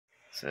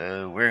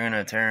So we're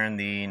gonna turn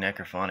the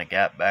necrophonic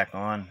app back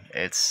on.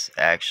 It's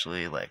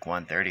actually like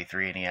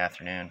 1:33 in the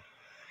afternoon.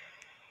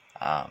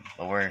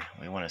 But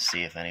we want to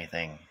see if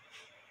anything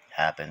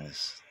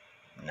happens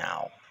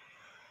now.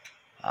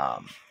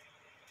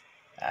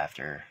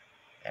 After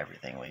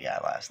everything we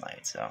got last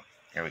night. So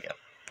here we go.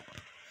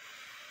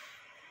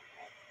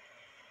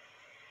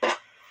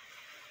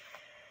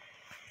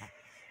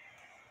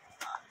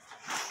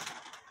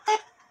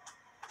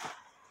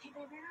 Hey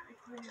babe, you're not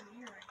recording on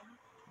here right now.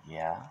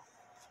 Yeah.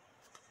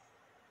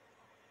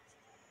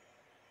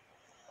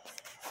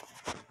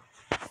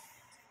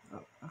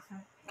 Okay.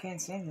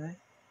 Can't see anything.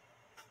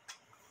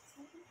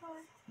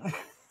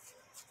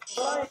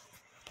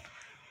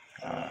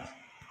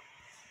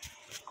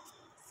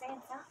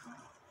 Saying something.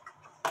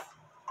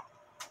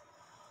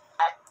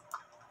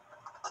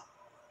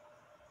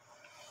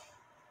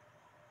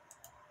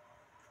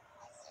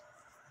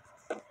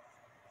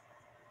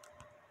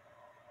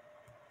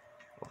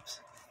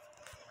 Whoops.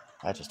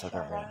 I just took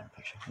a random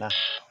picture. Nah.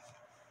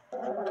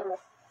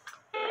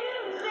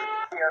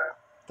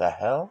 The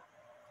hell?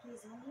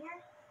 He's in here?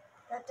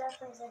 That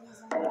definitely said he's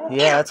in here.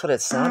 Yeah, that's what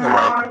it sounded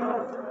like.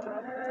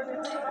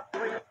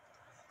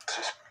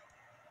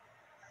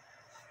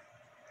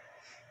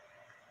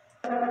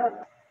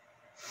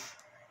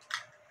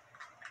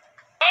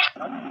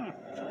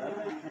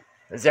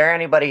 Is there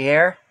anybody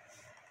here?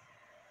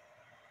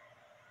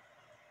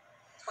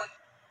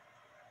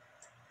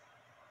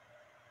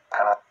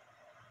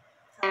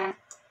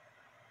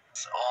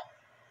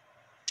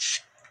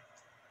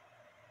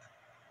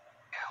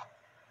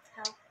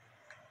 Help.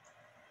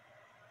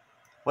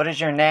 What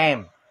is your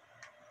name?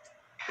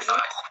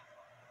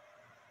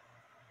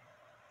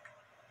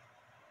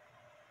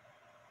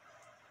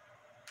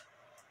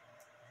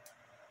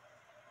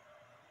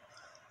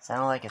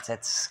 Sounded like it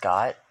said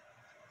Scott.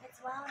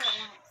 It's wild I won't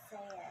say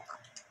it.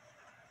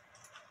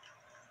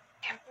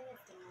 I think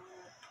it's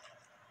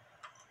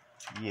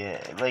demonic. Yeah,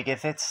 like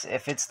if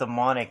it's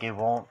demonic, it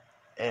won't.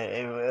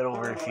 It'll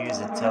refuse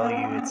to tell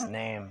you its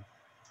name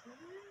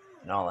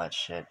and all that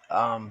shit.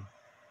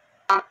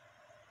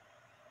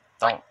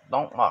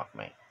 Don't mock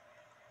me.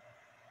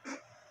 It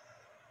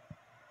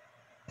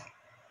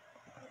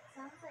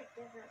sounds like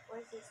different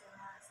voices than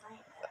last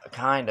night, though.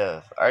 Kind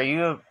of. Are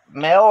you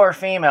male or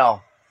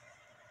female?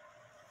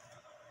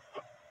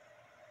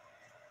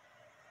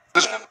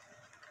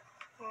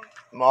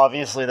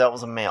 Obviously, that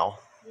was a male.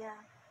 Yeah.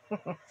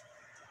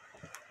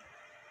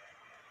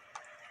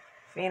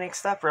 Phoenix,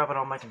 stop rubbing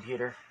on my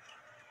computer.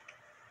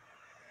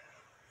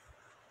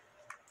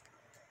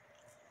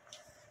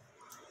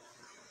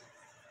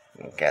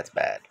 That's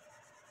bad.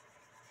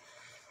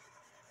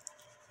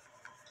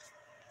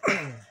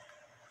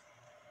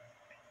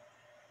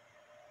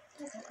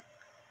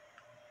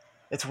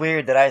 It's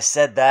weird that I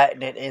said that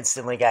and it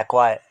instantly got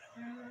quiet.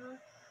 Mm-hmm.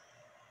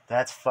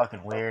 That's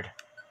fucking weird.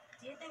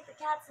 Do you think the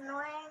cat's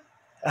annoying?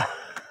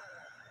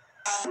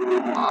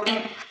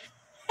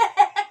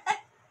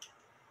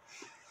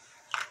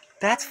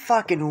 That's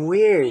fucking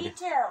weird. Me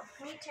too.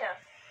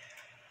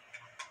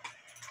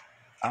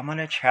 I'm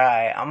gonna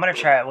try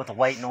it with the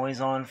white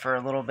noise on for a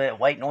little bit.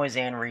 White noise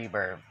and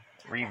reverb.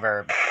 Thank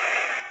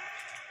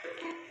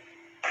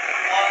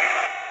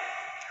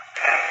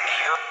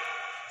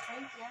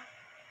you.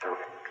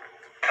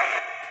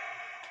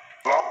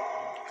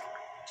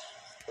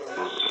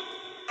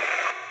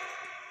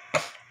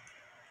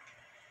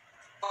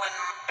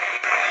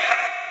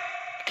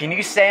 Can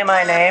you say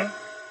my name?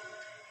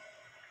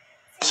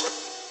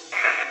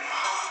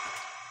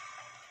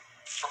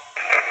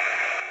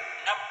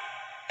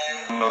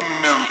 No,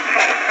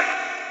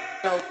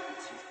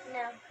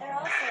 they're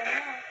also no.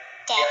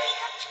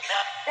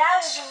 That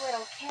was a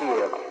little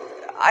kid.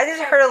 I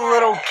just heard a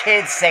little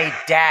kid say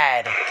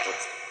dad.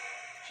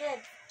 Kid.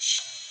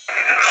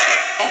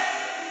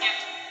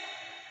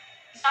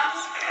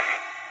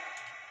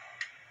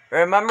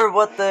 Remember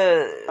what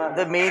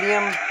the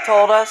medium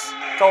told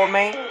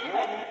me?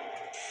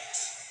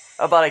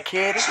 About a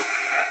kid?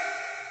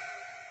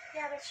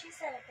 Yeah, but she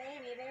said a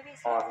baby.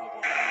 Babies can't say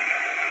dad.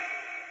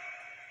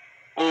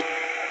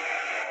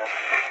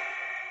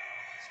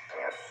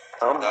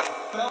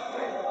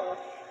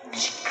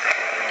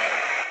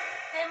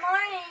 Good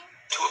morning.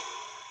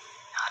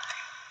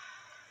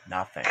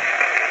 Nothing.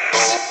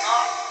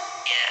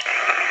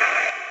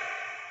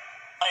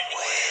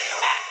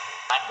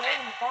 Way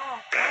in the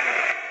back.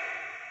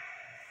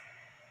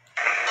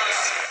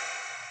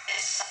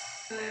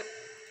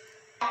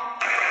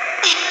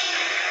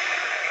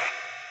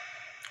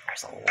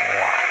 There's a lot.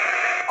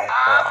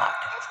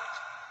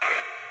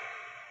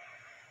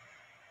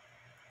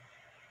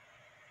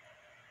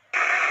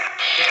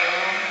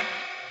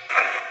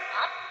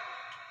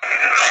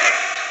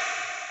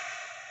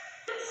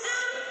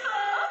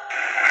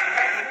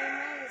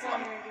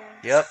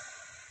 Yep.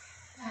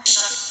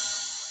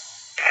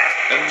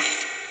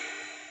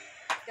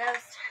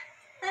 Ghost.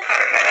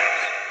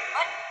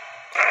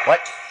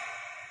 What?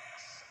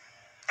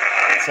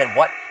 Said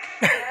what?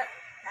 Yep, that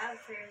was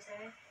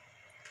Thursday.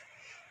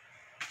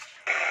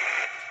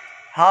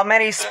 How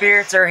many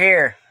spirits are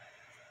here?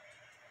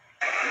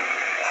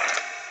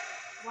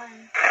 1.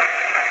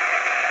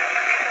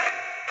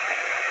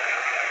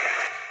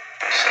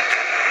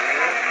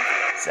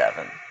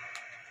 7.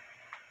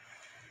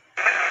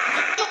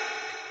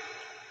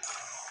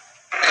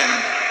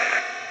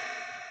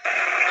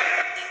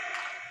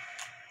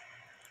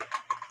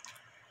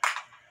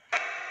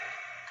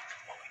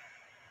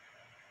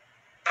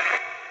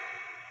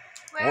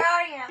 Where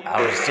are you?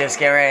 I was just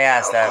getting ready to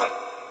ask that.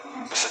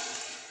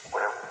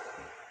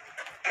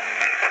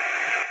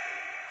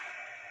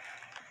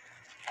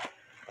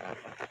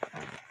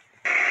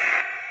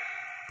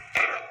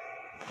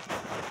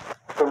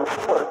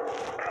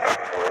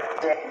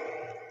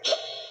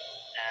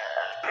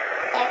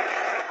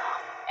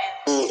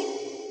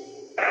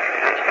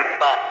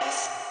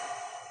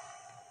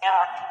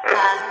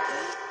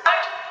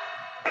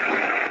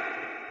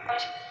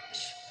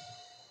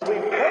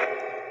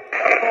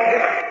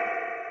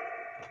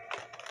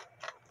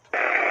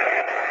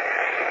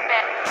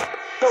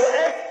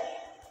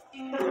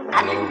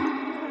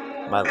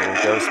 My little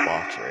ghost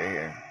box right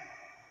here.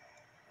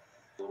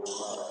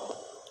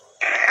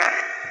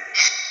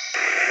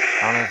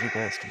 I don't know if you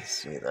guys can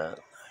see that.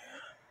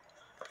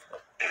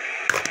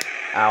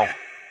 Ow.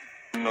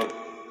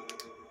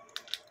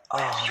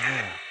 Oh,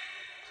 man.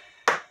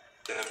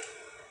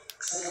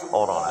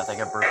 Hold on, I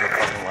think I broke the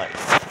fucking light.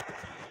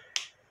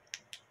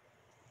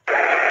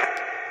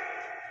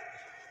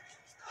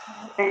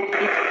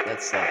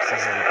 That sucks. This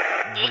is a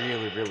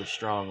really, really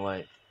strong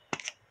light.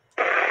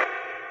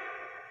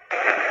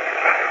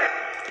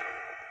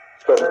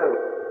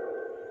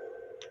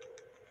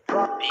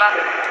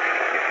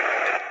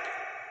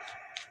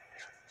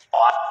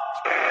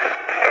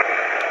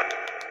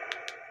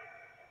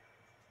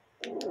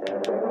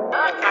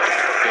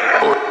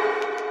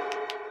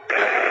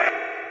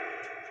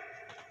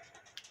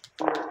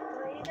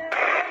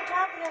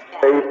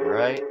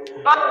 Right?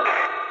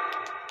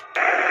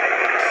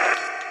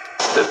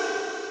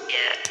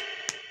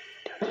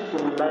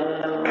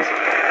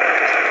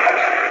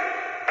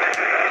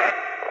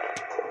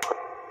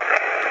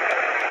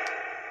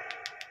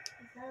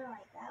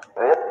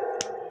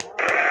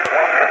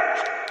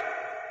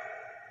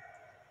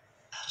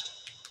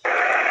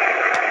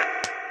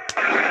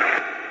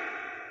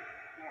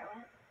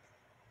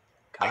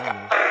 Kind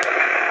of.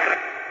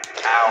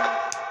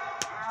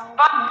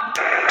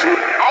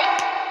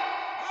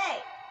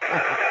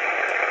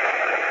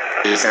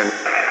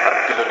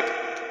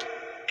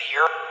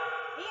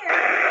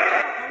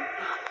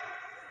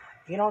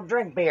 You don't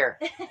drink beer.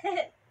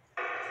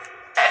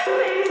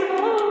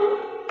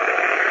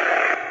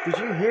 Did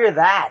you hear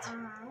that?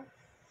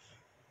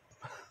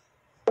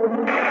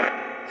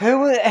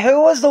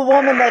 Who was the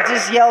woman that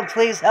just yelled,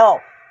 "Please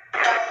help"?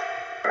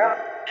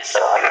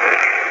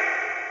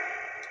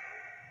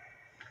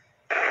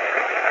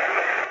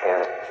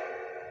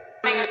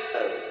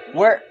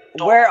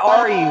 Where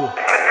are you?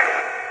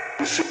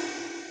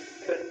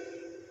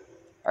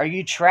 Are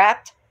you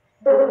trapped?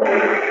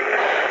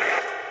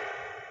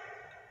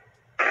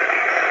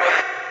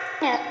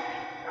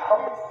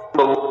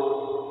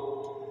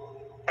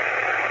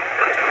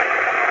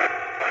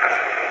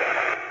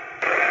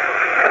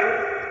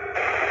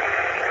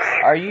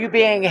 Are you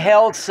being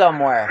held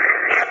somewhere?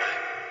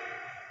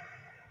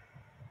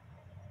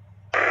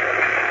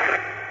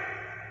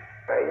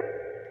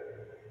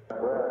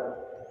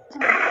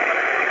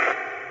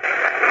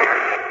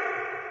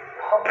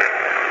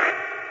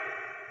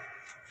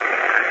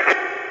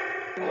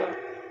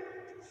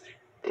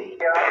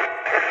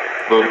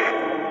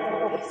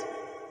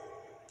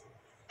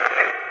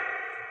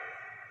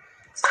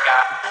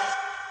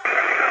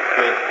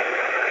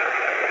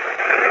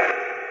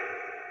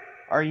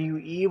 Are you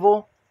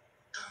evil?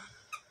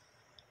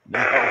 No.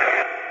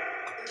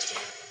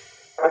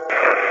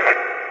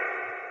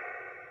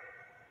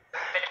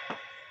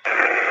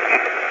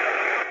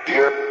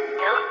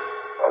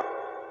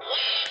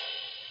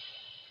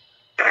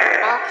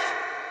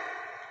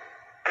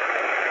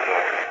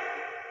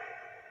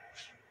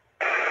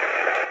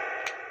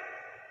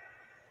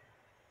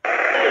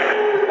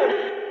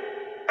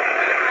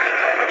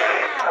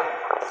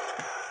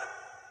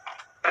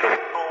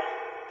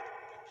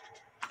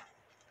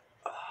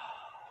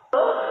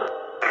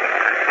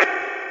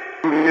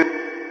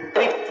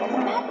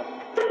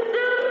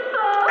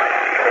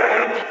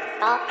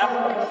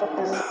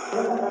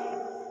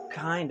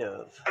 Kind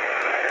of.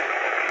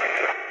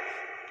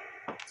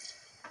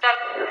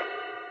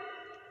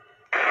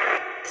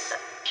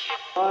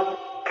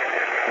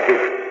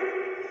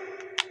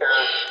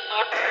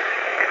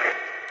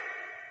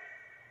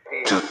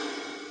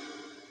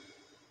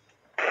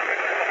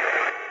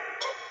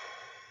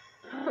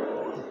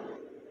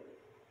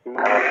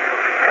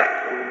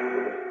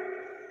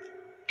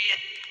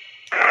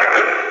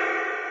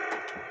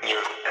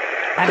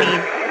 I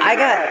mean, I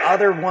got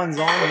other ones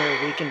on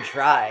here we can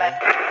try.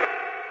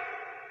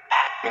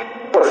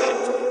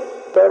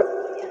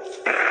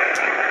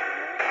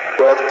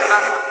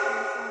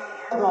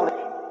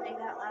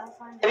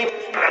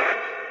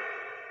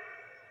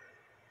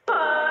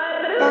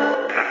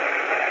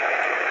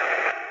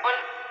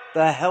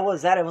 The hell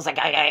was that? It was like,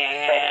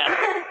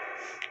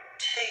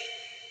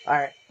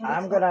 Alright,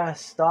 I'm gonna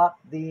stop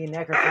the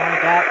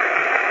necrophonic app.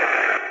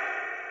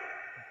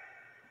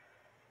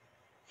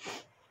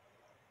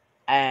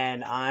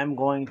 And I'm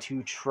going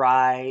to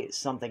try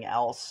something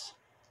else.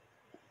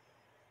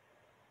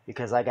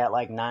 Because I got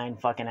like 9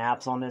 fucking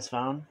apps on this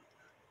phone.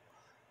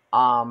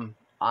 I'm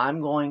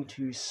going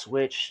to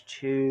switch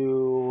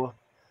to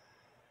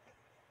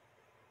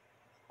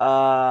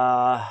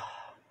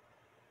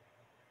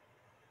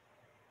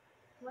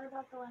What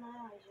about the one I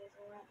always use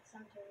when we're at the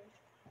cemetery?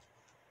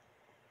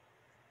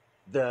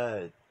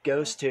 the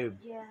ghost tube.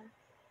 Yeah.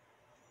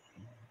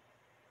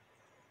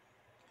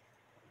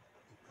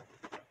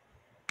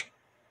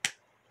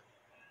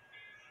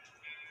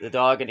 The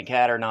dog and the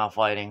cat are not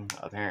fighting,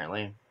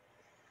 apparently.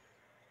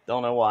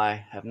 Don't know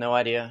why. Have no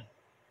idea.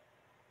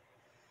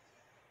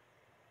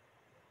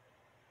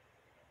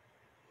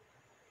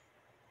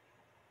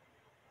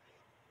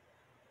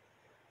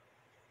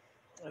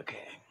 Okay.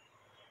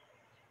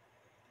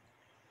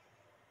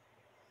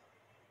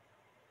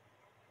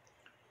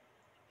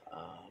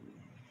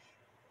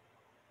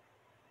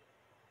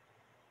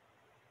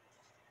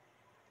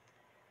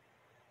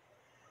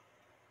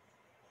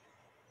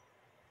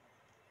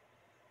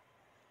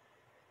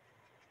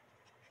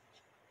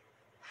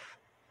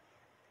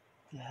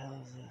 What the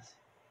hell is this?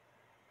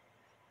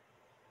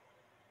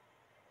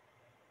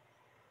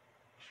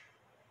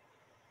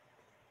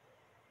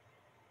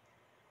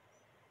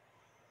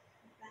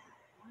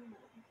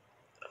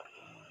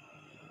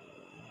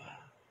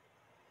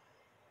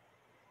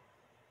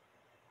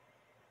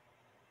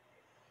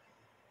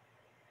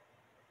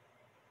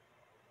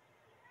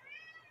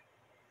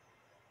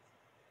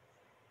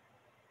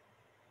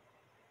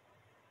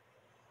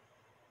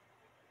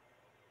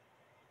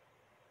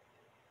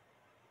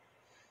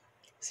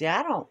 See,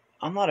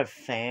 I'm not a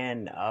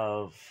fan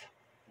of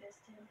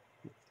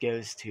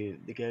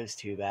the Ghost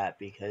Tube app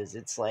because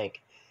it's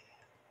like,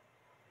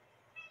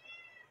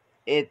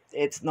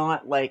 it's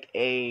not like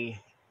a,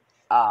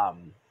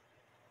 I'm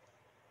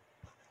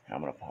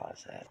gonna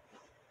pause that.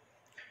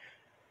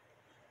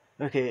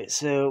 Okay,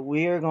 so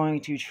we are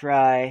going to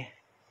try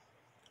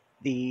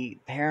the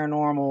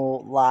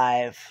Paranormal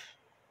Live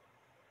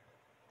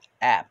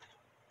app.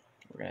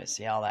 We're gonna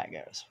see how that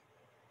goes.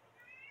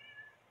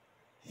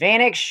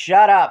 Phoenix,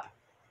 shut up!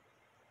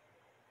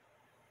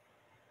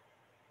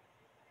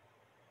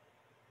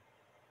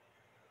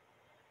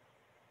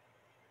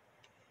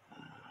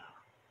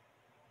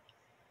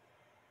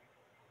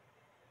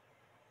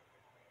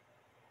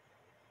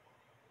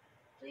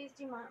 Please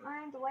do not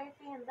mind the wifey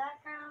in the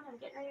background. I'm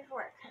getting ready for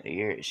work.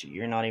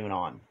 You're not even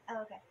on.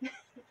 Oh, okay.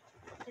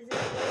 Is it?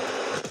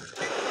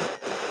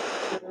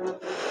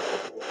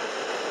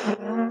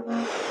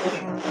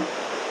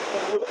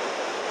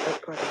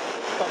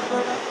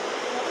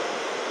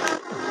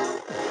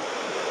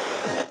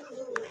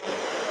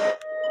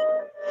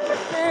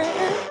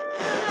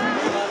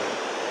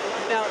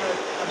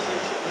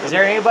 Is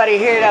there anybody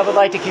here that would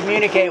like to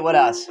communicate with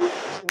us?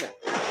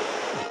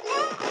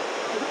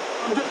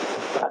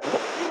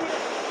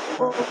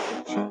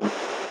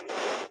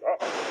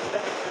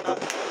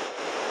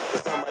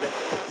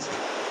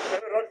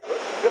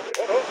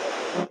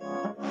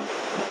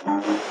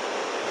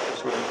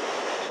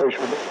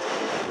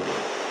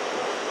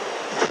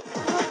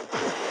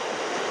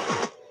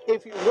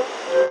 If you look.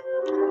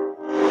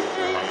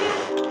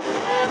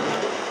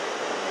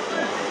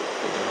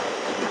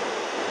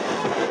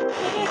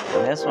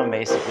 And this one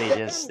basically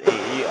just,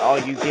 all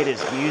you get is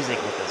music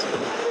with this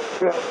one.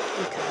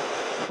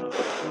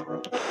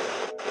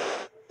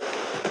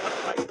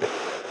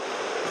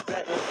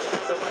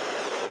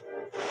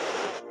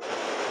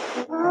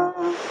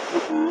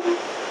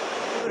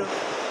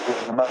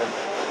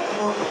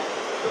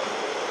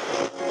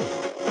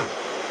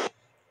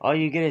 All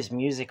you get is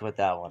music with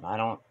that one. I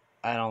don't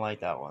like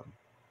that one.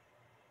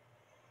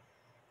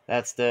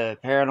 That's the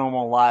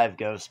Paranormal Live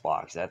Ghost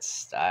Box.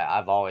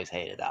 I've always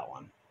hated that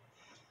one.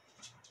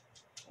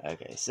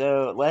 Okay,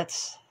 so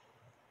let's.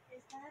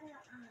 Is that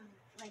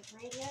a like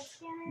radio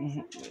scanner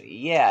or something?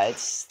 Yeah,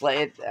 it's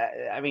like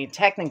I mean,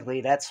 technically,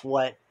 that's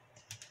what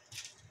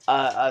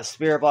a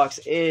spirit box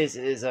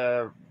is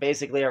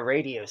basically a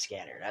radio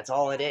scanner. That's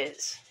all it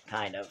is,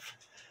 kind of.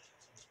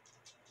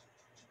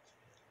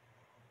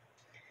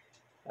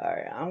 All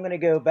right, I'm gonna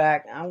go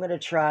back. I'm gonna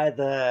try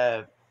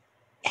the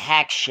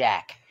Hack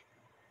Shack.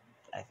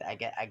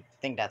 I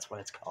think that's what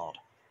it's called.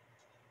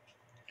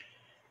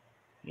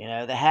 You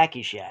know, the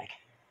Hacky Shack.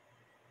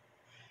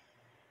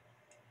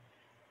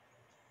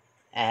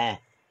 Oh.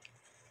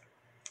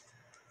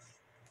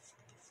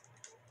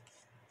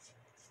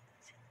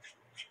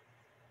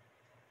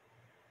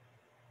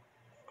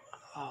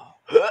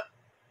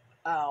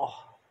 Ow.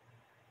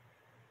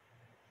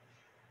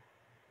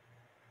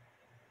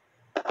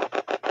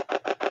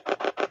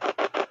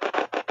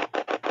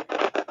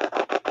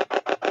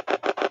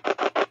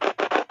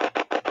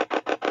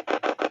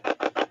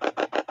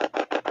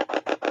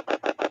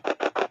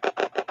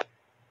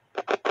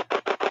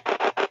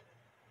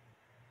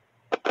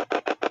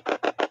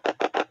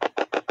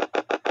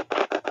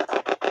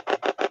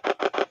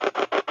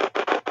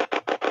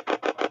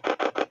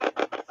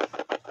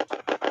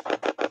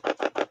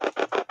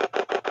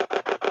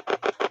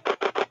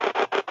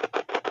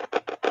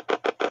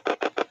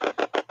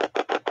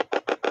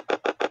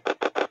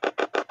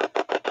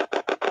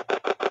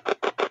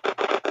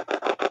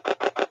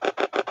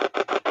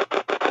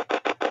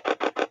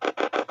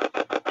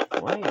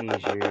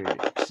 you're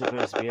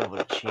supposed to be able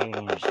to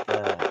change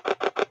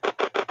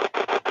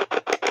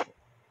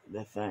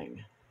the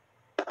thing.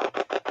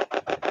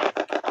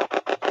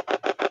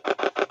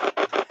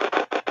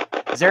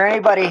 Is there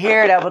anybody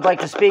here that would like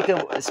to speak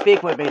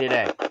with me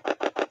today?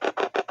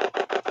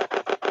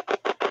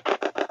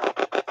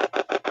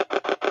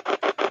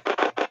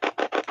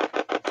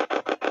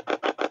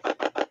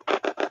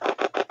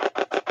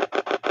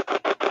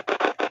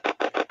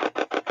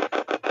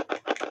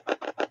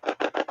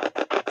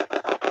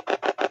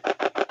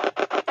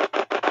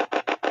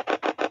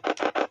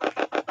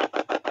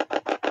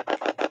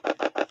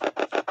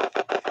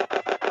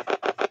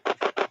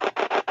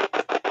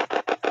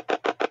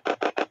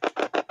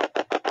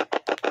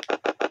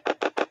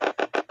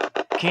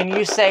 Can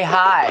you say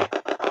hi?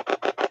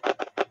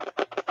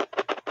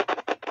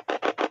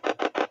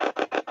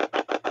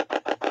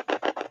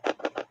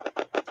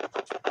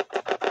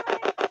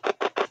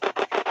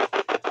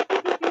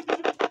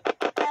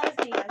 That was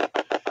me.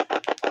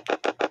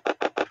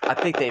 I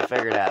think they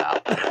figured that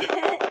out.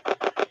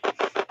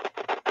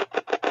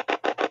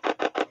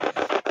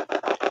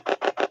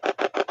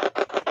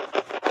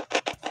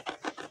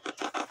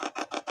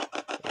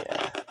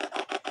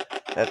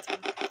 Yeah.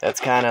 That's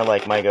kind of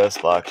like my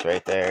ghost box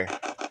right there.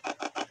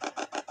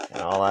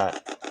 And all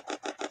that.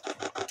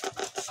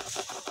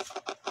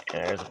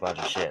 Yeah, there's a bunch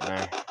of shit in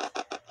there.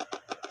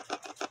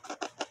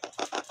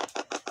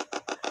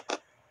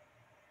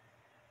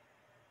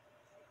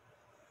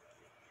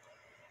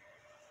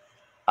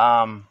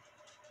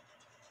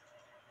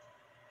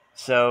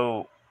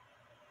 So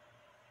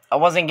I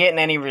wasn't getting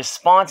any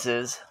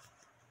responses,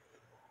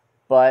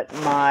 but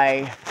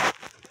my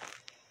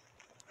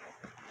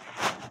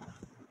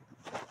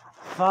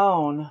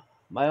phone,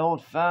 my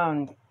old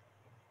phone,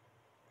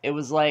 it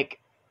was like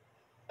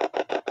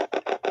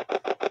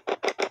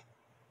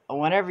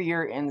whenever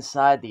you're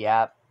inside the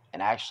app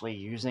and actually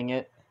using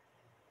it,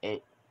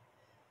 it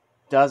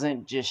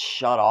doesn't just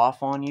shut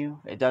off on you.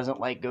 It doesn't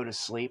like go to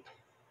sleep.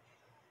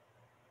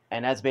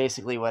 And that's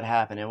basically what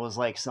happened. It was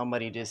like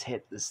somebody just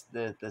hit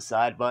the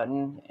side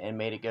button and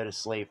made it go to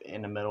sleep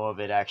in the middle of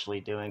it actually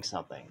doing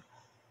something.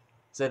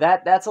 So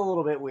that's a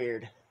little bit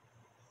weird.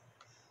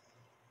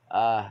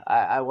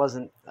 I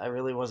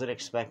really wasn't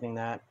expecting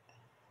that.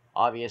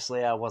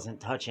 Obviously, I wasn't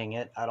touching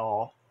it at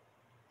all.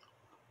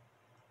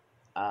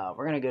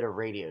 We're gonna go to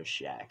Radio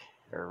Shack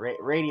or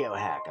Radio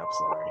Hack. I'm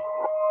sorry.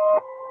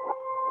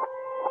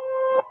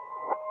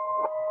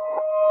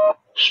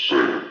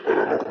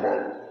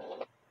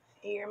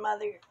 Your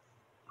mother.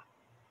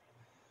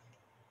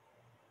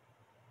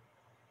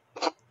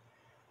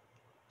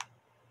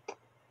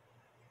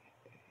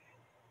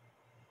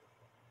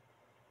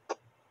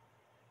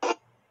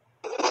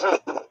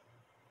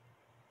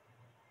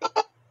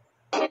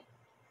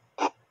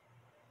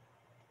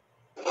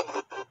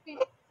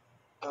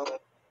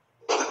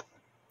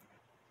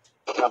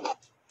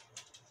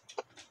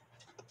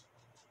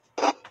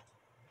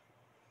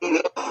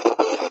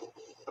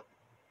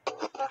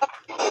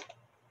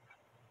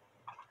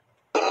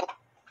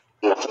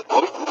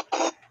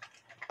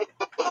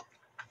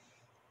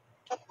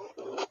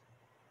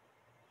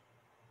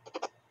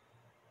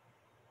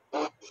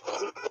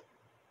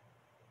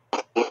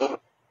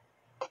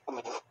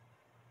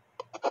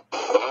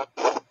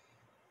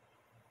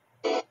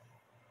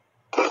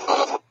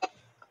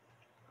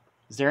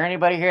 Is there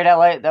anybody here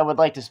that would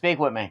like to speak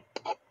with me?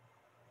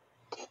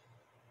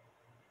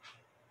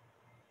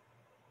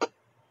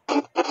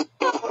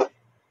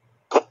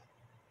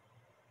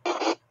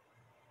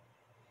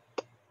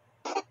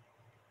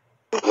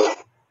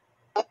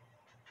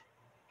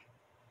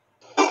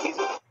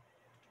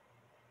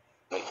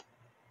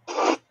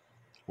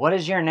 What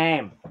is your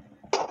name?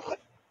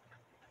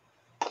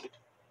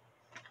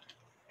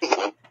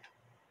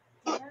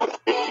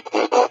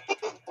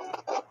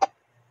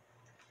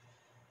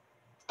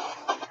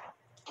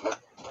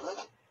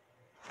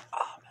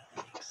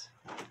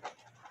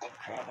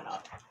 Cramping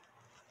up.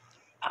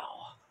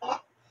 Ow.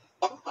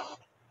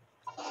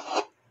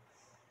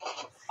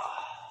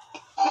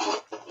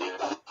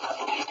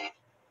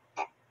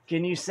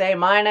 Can you say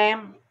my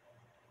name?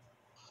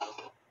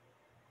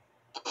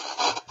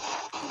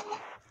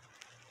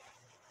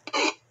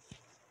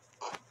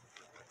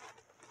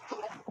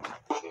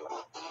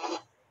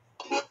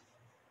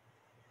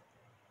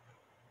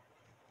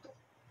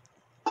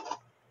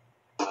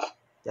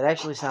 That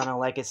actually sounded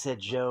like it said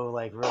Joe,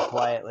 like real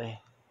quietly.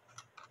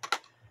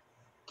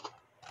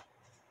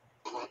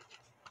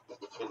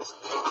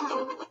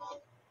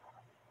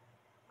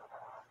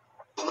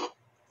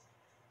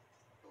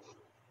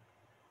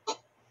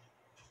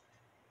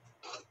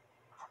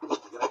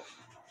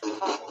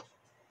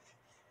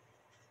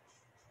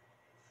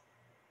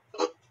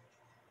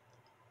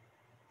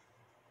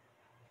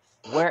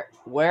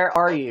 Where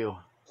are you?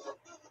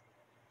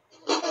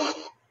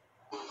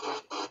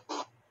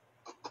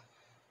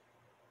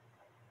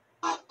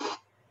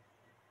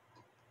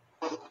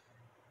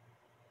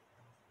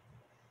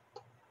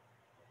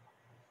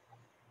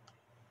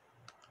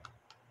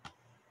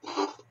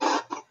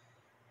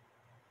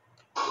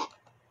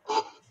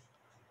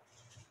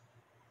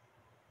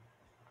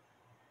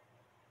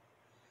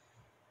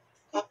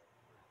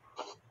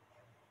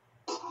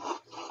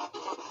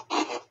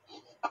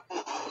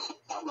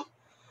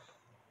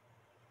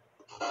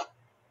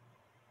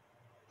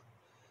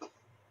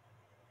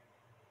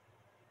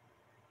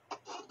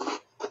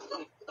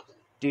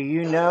 Do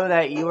you know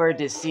that you are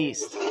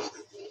deceased?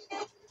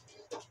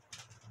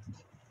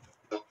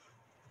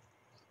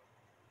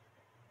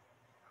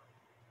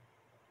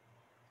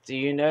 Do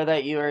you know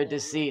that you are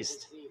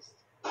deceased?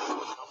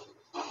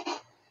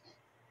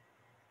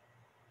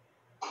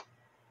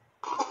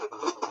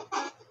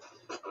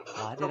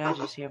 Why did I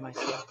just hear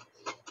myself?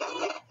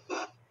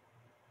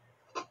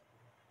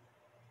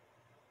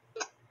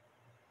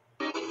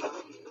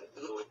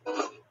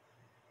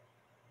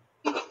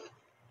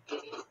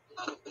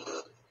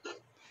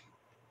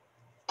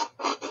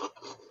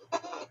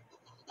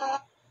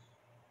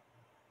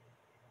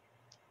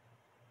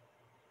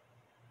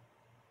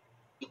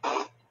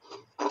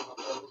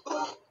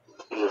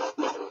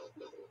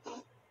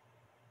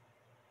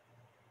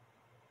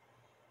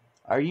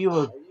 Are you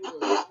a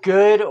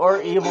good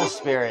or evil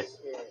spirit?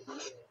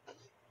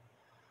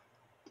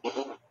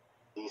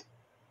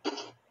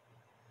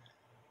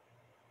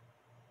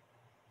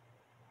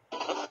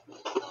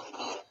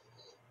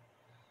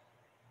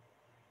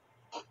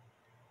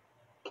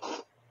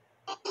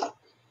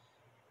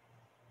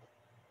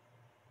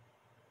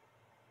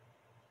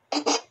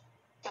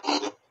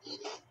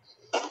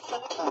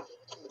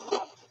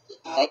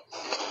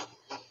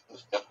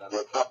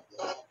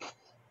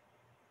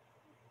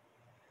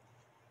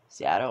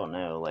 See, I don't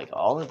know. Like,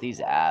 all of these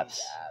apps,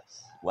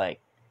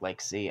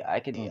 see, I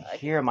can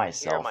hear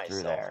myself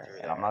through there,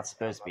 and I'm not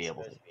supposed to be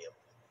able to.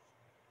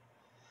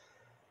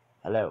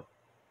 Hello?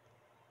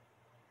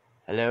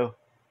 Hello?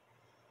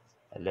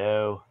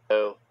 Hello?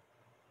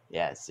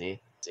 Yeah,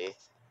 see?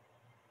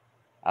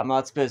 I'm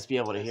not supposed to be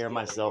able to hear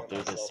myself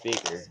through the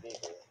speaker.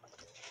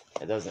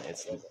 It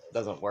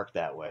doesn't work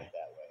that way.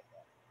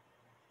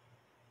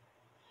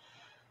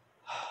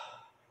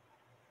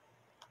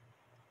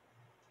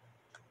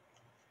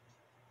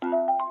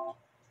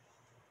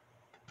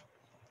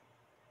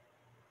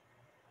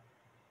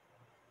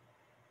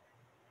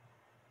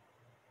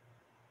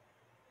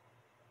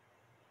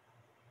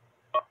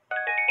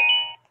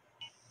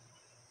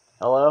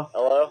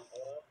 Hello?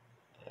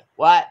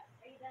 What?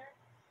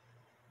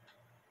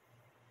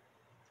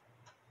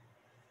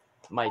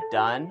 Am I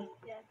done?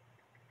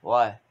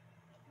 What?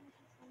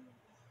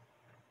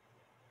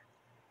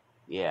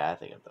 Yeah, I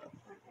think I'm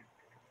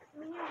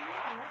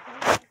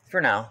done.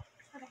 For now.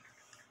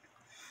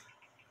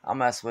 I'll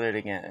mess with it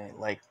again,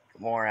 like,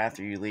 more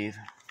after you leave.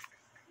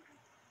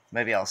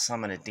 Maybe I'll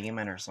summon a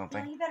demon or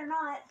something. No, you better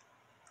not.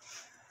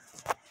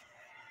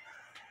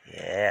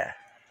 Yeah.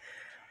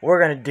 We're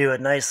gonna do a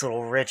nice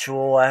little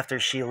ritual after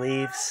she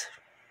leaves.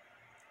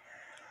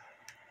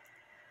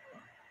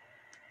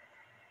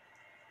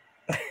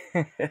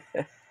 We're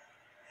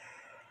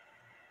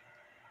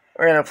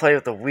gonna play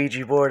with the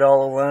Ouija board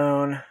all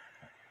alone.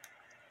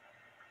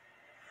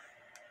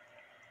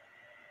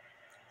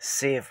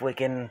 See if we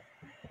can,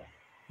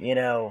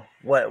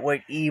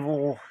 what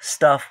evil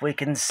stuff we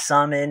can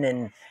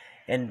summon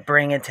and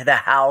bring into the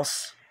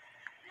house.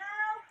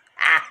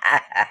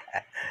 No.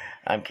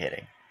 I'm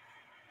kidding.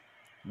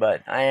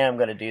 But I am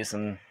gonna do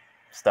some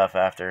stuff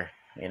after,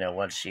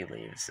 once she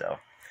leaves, so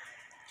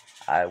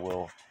I'm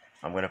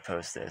gonna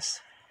post this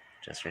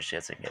just for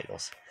shits and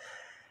giggles.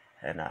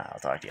 And I'll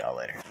talk to y'all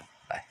later.